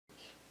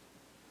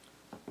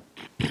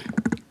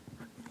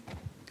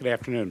Good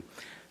afternoon.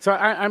 So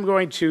I'm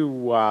going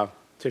to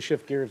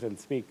shift gears and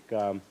speak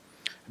a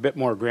bit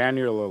more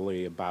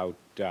granularly about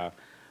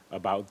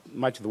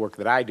much of the work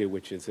that I do,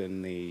 which is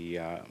in the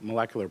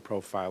molecular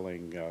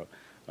profiling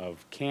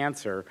of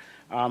cancer.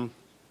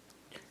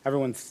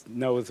 Everyone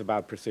knows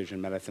about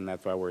precision medicine,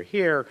 that's why we're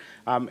here.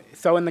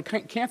 So in the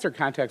cancer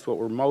context, what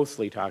we're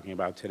mostly talking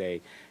about today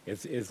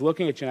is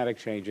looking at genetic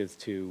changes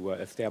to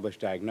establish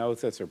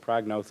diagnosis or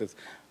prognosis,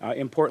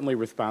 importantly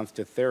response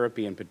to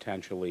therapy and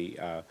potentially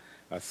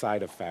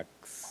side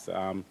effects.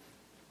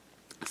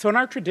 So in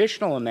our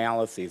traditional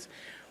analyses,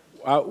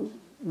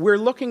 we're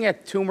looking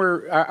at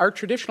tumor, our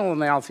traditional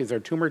analyses are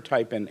tumor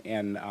type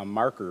and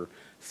marker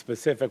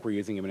specific. We're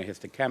using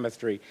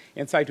immunohistochemistry,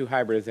 in situ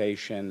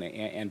hybridization,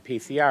 and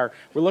PCR.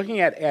 We're looking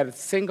at a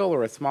single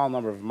or a small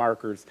number of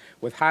markers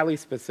with highly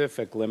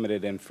specific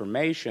limited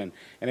information.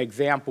 An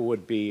example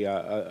would be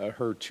a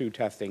HER2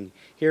 testing.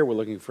 Here we're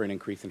looking for an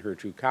increase in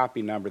HER2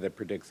 copy number that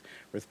predicts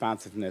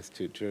responsiveness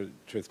to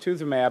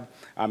trastuzumab,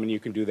 and you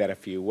can do that a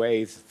few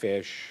ways: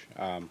 FISH,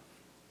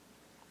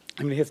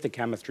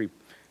 immunohistochemistry,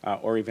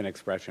 or even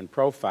expression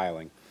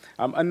profiling.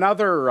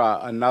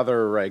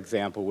 Another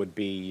example would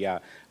be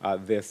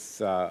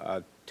this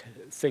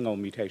single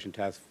mutation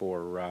test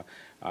for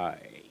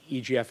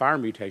EGFR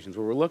mutations,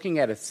 where we're looking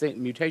at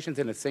mutations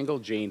in a single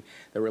gene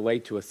that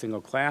relate to a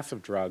single class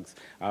of drugs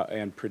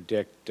and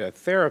predict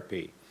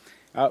therapy.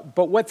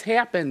 But what's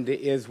happened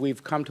is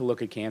we've come to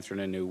look at cancer in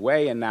a new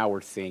way, and now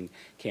we're seeing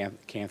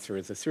cancer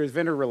as a series of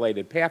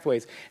interrelated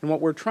pathways. And what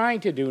we're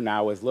trying to do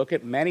now is look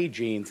at many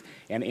genes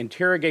and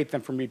interrogate them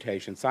for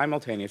mutations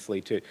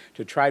simultaneously to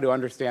try to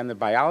understand the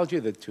biology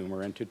of the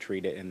tumor and to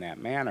treat it in that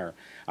manner.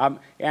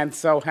 And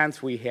so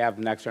hence we have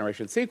next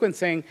generation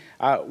sequencing,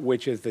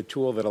 which is the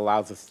tool that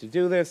allows us to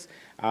do this.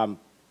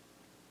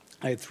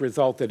 It's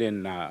resulted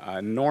in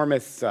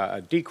enormous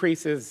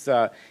decreases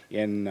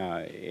in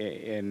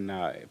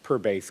per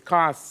base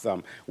costs.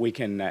 We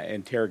can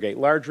interrogate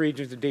large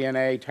regions of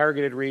DNA,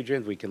 targeted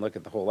regions. We can look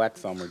at the whole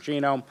exome or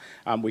genome.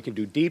 We can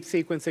do deep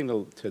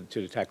sequencing to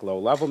detect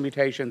low-level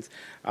mutations.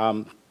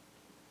 And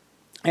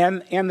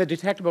the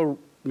detectable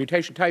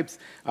mutation types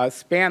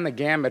span the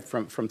gamut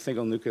from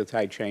single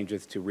nucleotide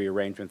changes to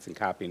rearrangements and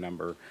copy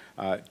number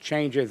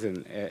changes,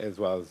 and as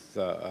well as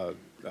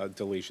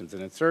deletions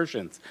and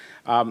insertions.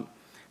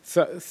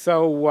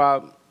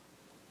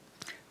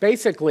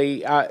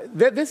 Basically,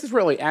 this has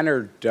really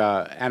entered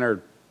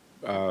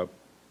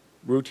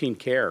routine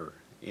care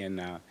in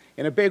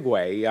a big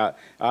way,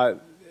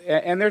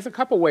 and there's a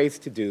couple ways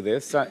to do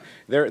this.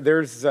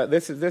 This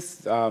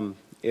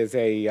is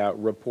a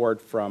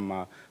report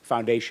from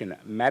Foundation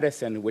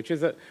Medicine, which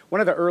is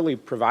one of the early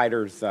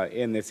providers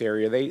in this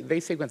area. They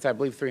sequence, I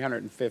believe,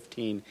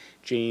 315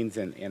 genes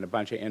and a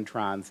bunch of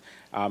introns.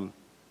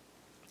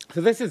 So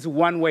this is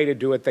one way to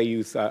do it. They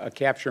use a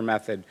capture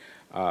method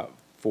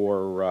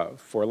for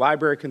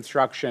library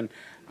construction.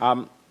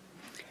 And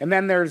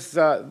then there's,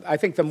 I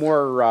think, the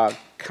more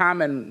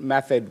common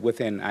method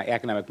within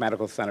academic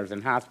medical centers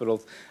and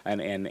hospitals, an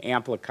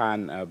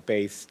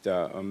amplicon-based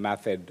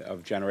method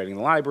of generating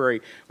the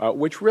library,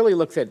 which really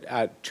looks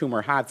at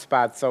tumor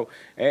hotspots. So,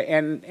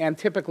 and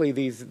typically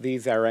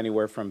these are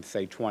anywhere from,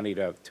 say, 20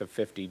 to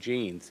 50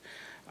 genes.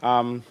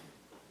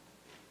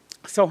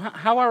 So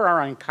how are our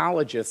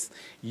oncologists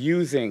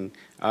using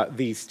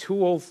these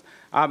tools?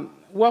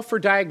 Well, for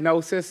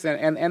diagnosis,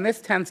 and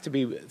this tends to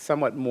be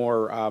somewhat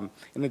more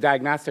in the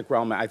diagnostic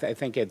realm. I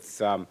think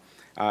it's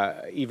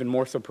even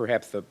more so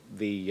perhaps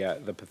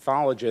the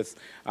pathologists,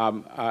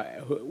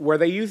 where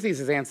they use these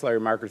as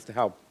ancillary markers to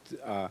help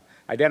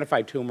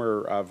identify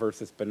tumor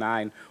versus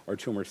benign or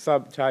tumor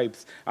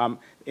subtypes.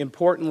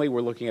 Importantly,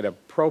 we're looking at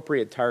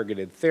appropriate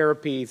targeted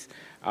therapies,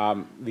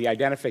 the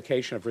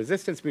identification of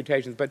resistance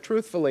mutations, but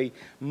truthfully,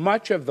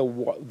 much of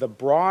the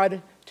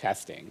broad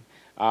testing,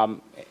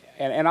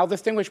 and I'll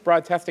distinguish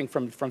broad testing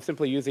from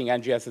simply using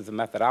NGS as a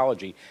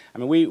methodology. I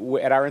mean, we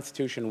at our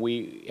institution,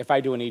 if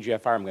I do an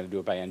EGFR, I'm going to do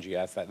it by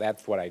NGS.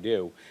 That's what I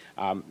do.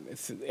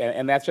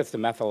 And that's just a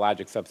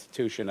methodologic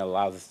substitution that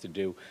allows us to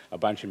do a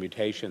bunch of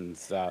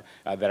mutations that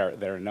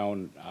are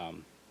known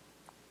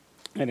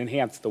and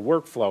enhance the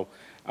workflow.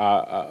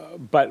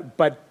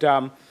 But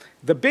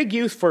the big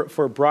use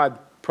for broad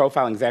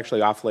profiling is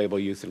actually off-label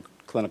use in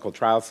clinical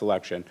trial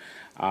selection.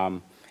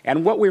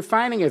 And what we're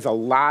finding is a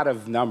lot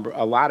of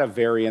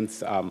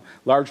variants,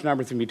 large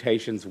numbers of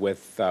mutations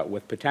with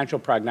potential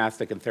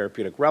prognostic and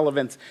therapeutic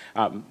relevance.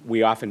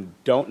 We often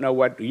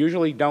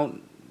usually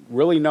don't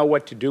really know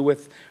what to do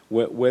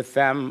with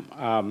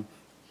them.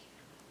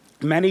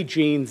 Many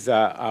genes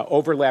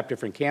overlap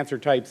different cancer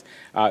types.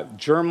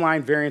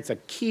 Germline variants, a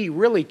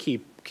really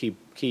key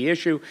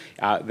issue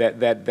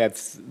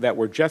that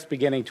we're just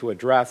beginning to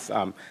address.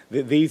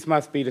 These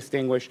must be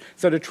distinguished.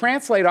 So to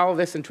translate all of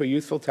this into a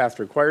useful test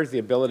requires the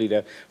ability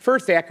to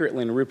first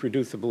accurately and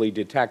reproducibly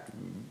detect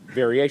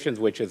variations,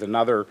 which is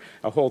a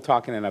whole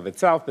talk in and of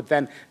itself, but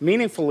then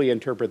meaningfully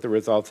interpret the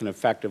results and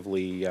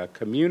effectively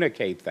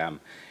communicate them.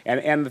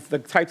 And the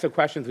types of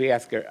questions we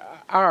ask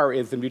are,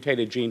 is the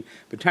mutated gene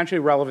potentially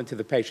relevant to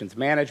the patient's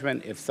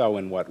management? If so,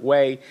 in what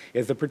way?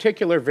 Is the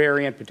particular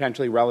variant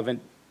potentially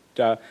relevant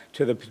to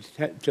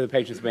the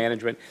patient's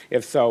management?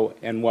 If so,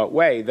 in what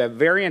way? The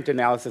variant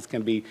analysis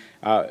can be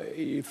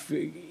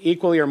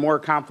equally or more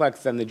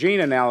complex than the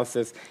gene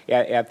analysis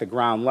at the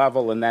ground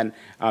level. And then,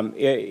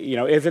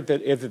 is it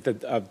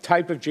the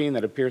type of gene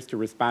that appears to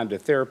respond to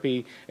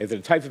therapy? Is it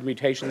a type of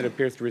mutation that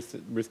appears to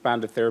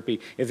respond to therapy?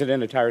 Is it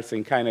in a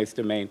tyrosine kinase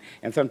domain?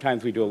 And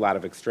sometimes we do a lot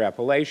of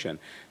extrapolation.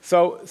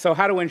 So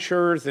how do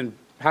insurers and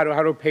how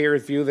do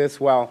payers view this?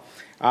 Well,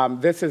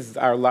 this is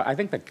I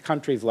think the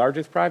country's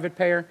largest private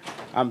payer.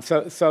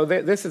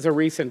 This is a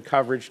recent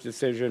coverage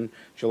decision,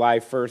 July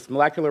 1st.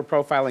 Molecular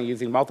profiling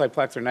using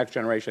multiplex or next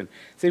generation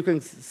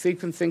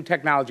sequencing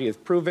technology is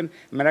proven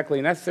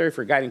medically necessary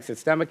for guiding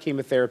systemic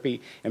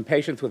chemotherapy in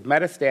patients with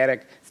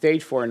metastatic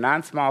stage 4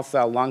 non-small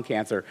cell lung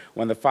cancer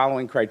when the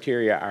following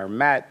criteria are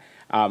met.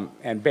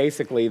 And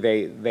basically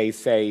they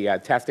say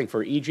testing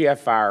for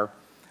EGFR,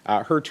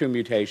 HER2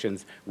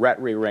 mutations,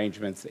 RET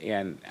rearrangements,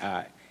 and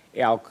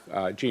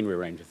ALK gene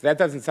rearrangements. That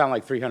doesn't sound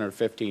like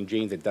 315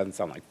 genes. It doesn't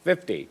sound like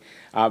 50.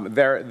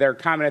 Their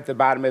comment at the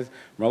bottom is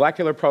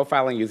molecular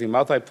profiling using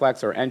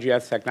multiplex or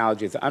NGS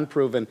technology is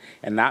unproven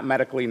and not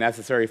medically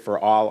necessary for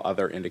all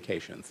other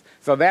indications.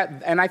 So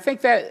and I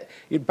think that,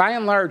 by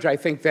and large, I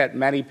think that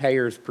many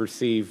payers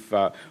perceive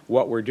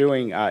what we're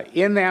doing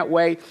in that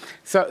way.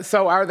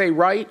 So are they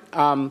right?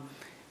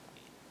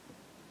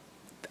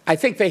 I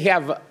think they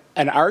have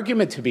an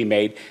argument to be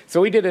made.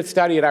 So we did a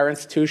study at our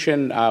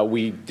institution.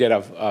 We did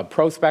a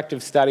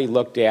prospective study,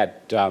 looked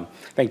at, I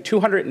think,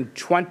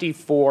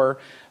 224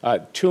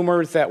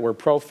 tumors that were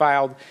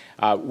profiled.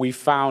 We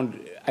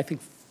found, I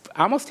think,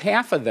 almost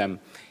half of them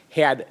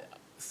had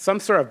some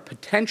sort of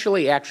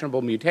potentially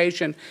actionable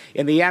mutation.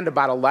 In the end,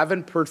 about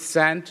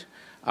 11%,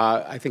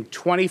 I think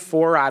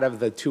 24 out of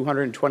the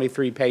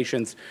 223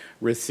 patients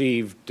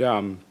received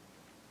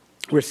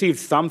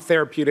some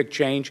therapeutic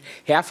change.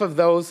 Half of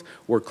those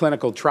were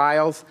clinical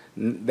trials.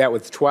 That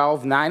was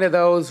 12. 9 of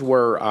those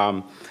were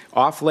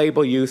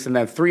off-label use, and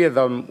then 3 of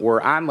them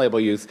were on-label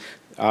use,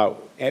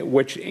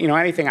 which,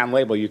 anything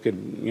on-label you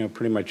could,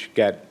 pretty much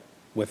get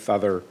with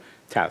other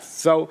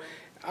tests. So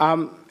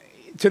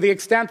to the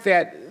extent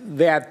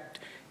that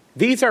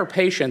these are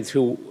patients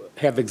who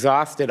have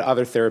exhausted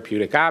other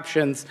therapeutic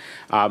options,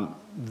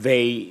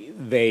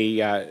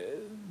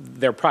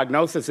 their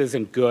prognosis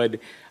isn't good.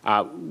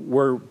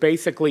 We're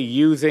basically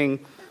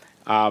using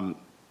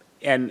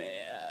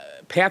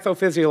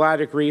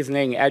pathophysiologic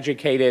reasoning,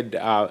 educated,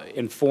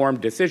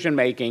 informed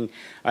decision-making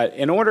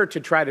in order to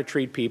try to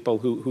treat people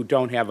who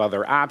don't have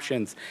other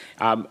options,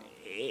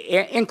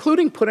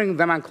 including putting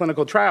them on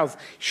clinical trials.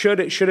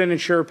 Should an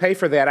insurer pay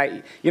for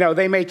that?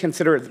 They may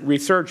consider it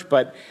research,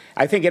 but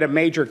I think at a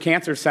major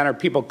cancer center,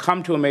 people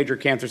come to a major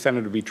cancer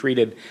center to be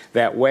treated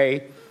that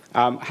way.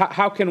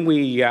 How can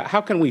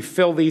we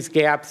fill these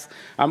gaps?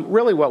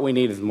 Really, what we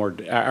need is more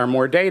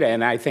data,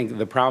 and I think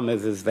the problem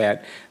is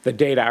that the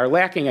data are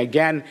lacking.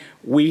 Again,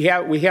 we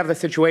have the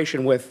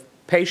situation with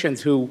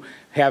patients who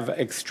have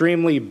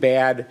extremely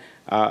bad,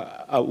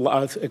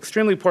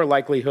 extremely poor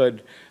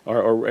likelihood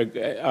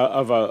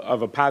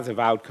of a positive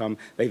outcome.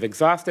 They've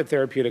exhausted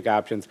therapeutic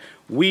options.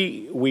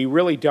 We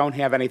really don't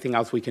have anything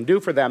else we can do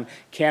for them.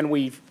 Can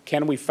we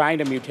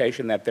find a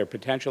mutation that they're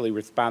potentially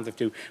responsive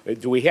to?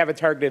 Do we have a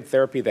targeted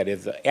therapy that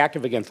is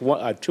active against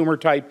a tumor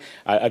type,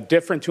 a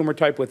different tumor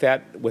type with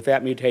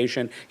that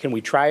mutation? Can we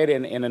try it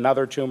in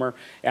another tumor?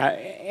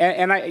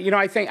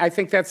 I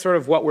think that's sort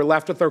of what we're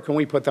left with. Or can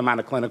we put them on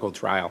a clinical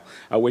trial,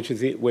 which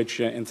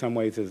in some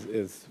ways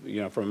is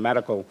from a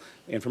medical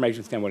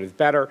information standpoint is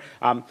better.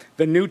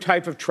 The new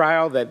type of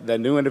trial, the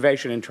new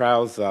innovation in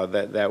trials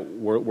that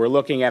we're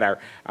looking at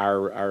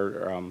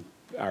our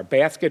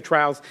basket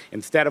trials.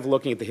 Instead of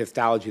looking at the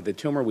histology of the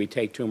tumor, we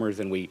take tumors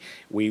and we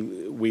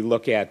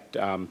look at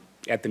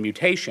the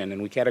mutation,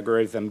 and we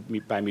categorize them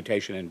by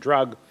mutation and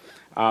drug.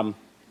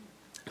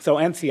 So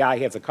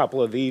NCI has a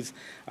couple of these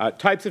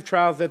types of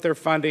trials that they're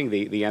funding.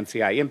 The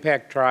NCI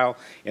Impact trial.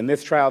 In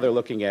this trial, they're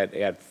looking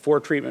at 4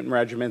 treatment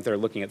regimens. They're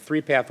looking at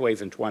 3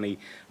 pathways and 20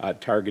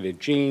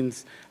 targeted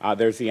genes.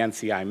 There's the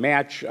NCI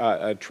Match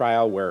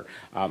trial where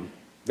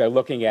they're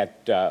looking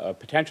at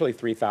potentially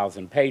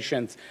 3,000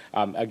 patients.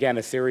 Again,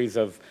 a series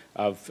of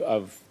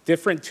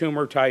different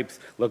tumor types,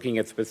 looking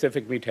at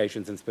specific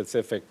mutations and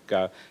specific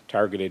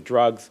targeted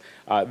drugs.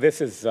 This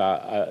is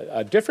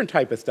a different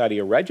type of study,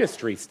 a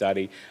registry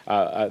study,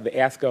 the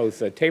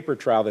ASCO's TAPER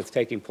trial that's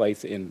taking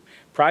place in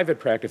private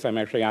practice. I'm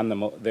actually on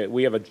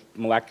we have a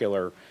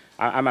molecular.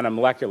 I'm on a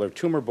molecular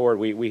tumor board.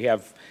 We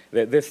have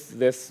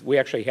we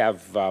actually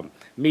have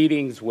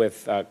meetings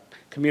with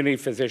community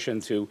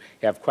physicians who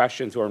have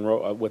questions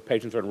with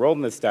patients who are enrolled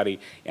in this study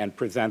and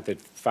present the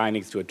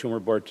findings to a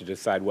tumor board to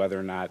decide whether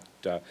or not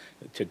to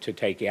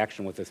take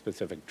action with a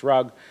specific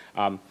drug.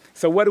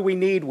 So what do we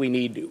need? We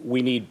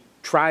need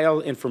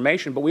trial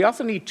information, but we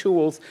also need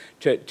tools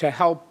to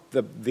help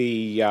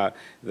the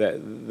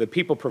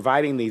people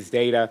providing these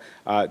data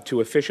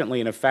to efficiently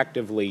and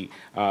effectively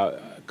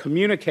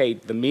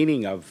communicate the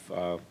meaning of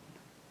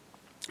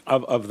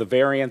the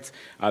variants.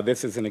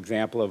 This is an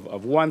example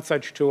of one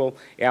such tool,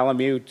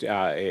 Alamute.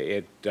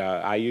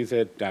 I use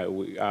it.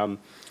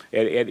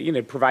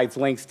 It provides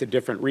links to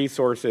different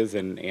resources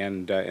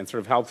and sort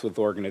of helps with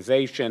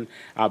organization.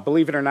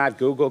 Believe it or not,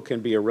 Google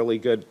can be a really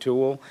good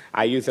tool.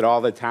 I use it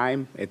all the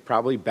time. It's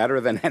probably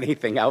better than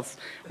anything else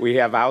we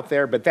have out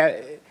there. But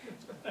that,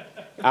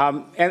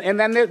 and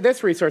then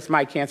this resource,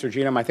 My Cancer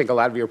Genome, I think a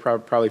lot of you are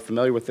probably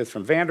familiar with this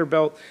from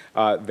Vanderbilt,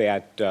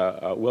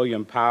 that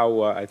William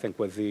Pao, I think,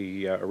 was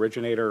the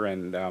originator,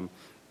 and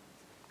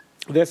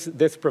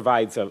this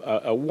provides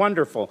a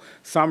wonderful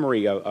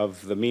summary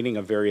of the meaning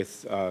of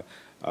various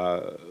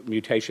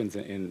mutations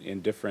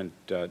in different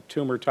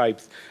tumor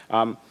types.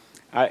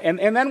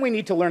 And then we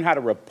need to learn how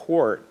to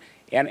report.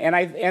 And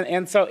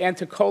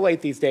to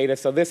collate these data,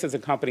 so this is a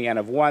company, N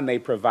of 1. They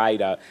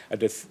provide a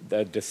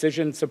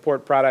decision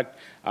support product.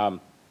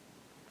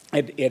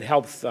 It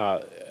helps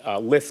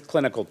list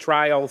clinical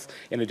trials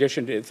in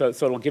addition to,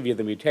 so it'll give you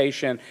the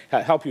mutation,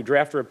 help you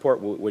draft a report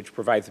which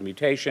provides the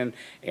mutation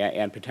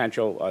and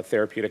potential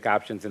therapeutic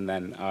options, and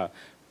then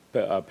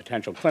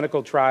potential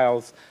clinical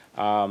trials.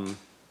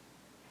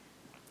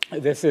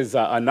 This is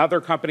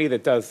another company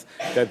that does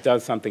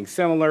something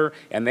similar,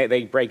 and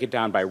they break it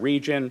down by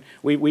region.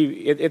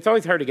 It's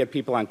always hard to get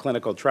people on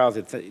clinical trials.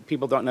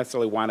 People don't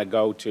necessarily want to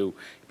go to,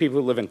 people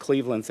who live in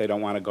Cleveland say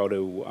don't want to go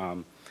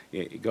to,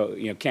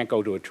 can't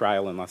go to a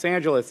trial in Los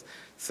Angeles.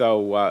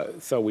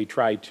 So we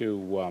try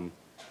to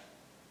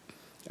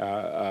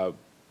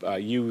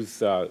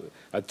use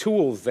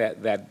tools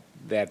that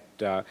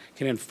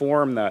can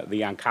inform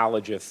the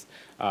oncologists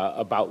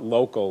about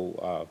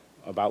local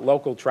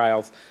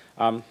trials.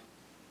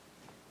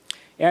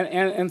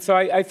 And so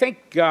I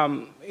think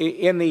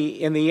in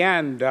the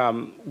end,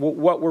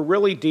 what we're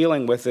really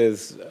dealing with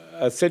is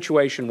a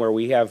situation where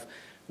we have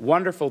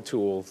wonderful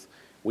tools.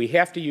 We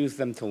have to use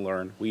them to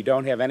learn. We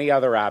don't have any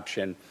other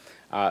option.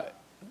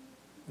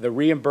 The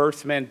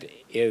reimbursement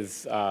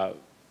is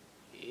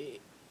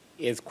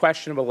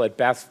questionable at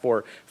best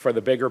for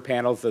the bigger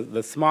panels.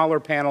 The smaller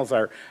panels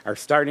are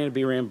starting to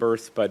be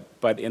reimbursed,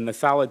 but in the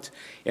solids,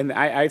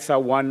 I saw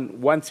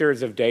one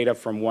series of data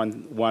from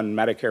one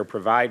Medicare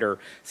provider.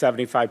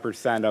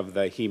 75% of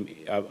the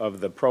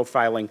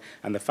profiling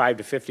on the 5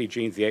 to 50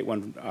 genes, the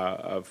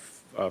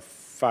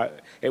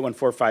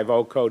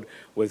 81450 code,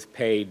 was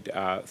paid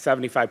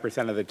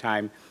 75% of the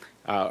time,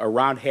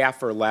 around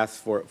half or less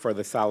for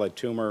the solid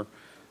tumor.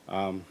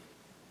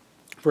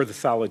 For the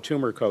solid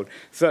tumor code.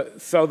 So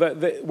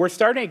we're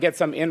starting to get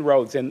some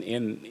inroads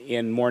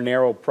in more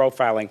narrow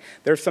profiling.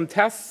 There's some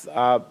tests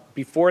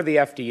before the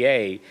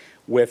FDA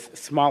with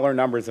smaller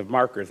numbers of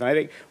markers. And I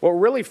think what we're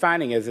really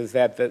finding is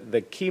that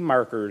the key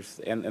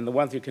markers and the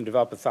ones you can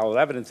develop a solid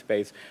evidence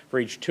base for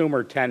each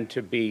tumor tend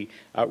to be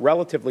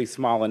relatively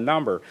small in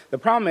number. The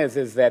problem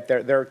is that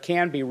there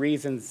can be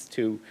reasons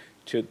to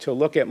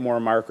look at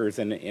more markers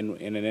in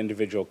an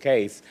individual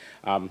case.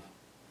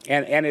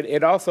 And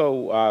it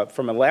also,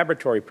 from a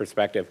laboratory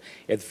perspective,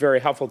 it's very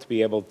helpful to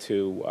be able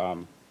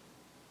to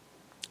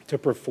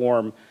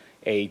perform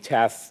a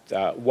test,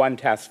 one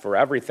test for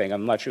everything,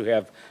 unless you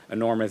have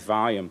enormous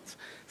volumes.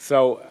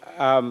 So,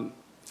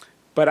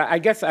 but I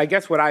guess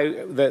what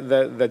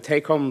the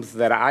take homes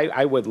that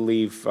I would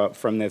leave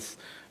from this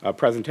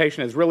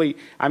presentation is really,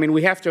 I mean,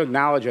 we have to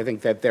acknowledge, I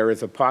think, that there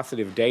is a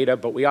paucity of data,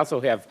 but we also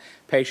have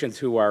patients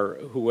who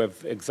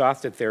have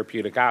exhausted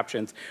therapeutic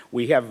options.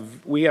 We have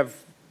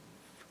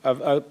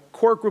a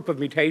core group of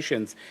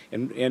mutations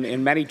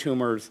in many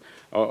tumors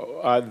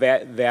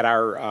that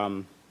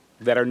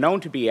are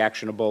known to be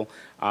actionable,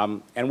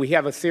 and we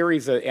have a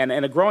series of, and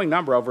a growing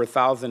number, over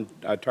 1,000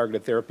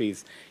 targeted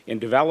therapies in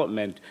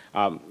development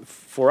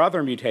for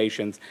other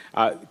mutations.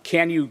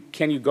 Can you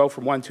go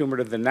from one tumor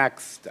to the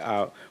next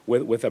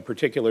with a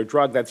particular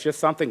drug? That's just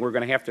something we're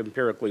going to have to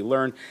empirically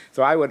learn.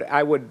 So I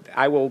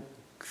will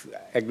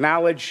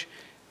acknowledge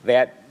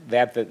that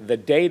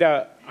the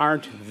data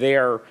aren't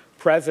there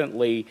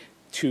presently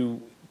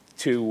to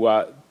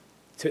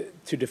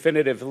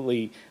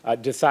definitively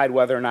decide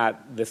whether or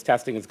not this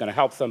testing is going to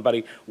help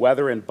somebody,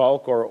 whether in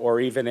bulk or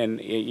even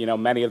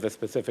in many of the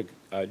specific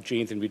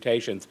genes and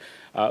mutations.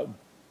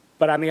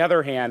 But on the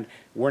other hand,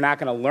 we're not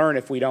going to learn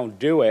if we don't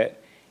do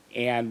it,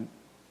 and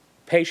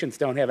patients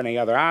don't have any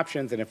other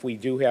options. And if we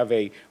do have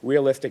a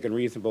realistic and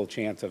reasonable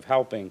chance of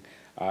helping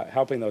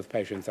those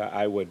patients,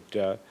 I would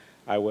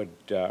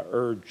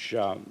urge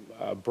a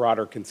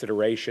broader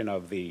consideration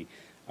of the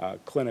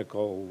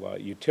clinical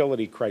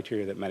utility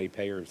criteria that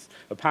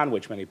upon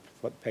which many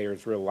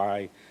payers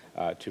rely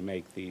to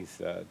make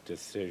these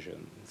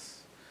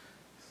decisions.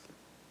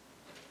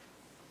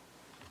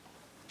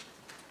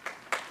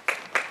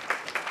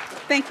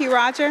 Thank you,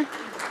 Roger.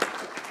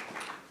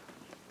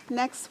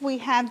 Next, we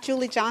have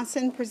Julie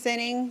Johnson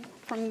presenting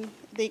from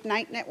the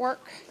Ignite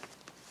Network.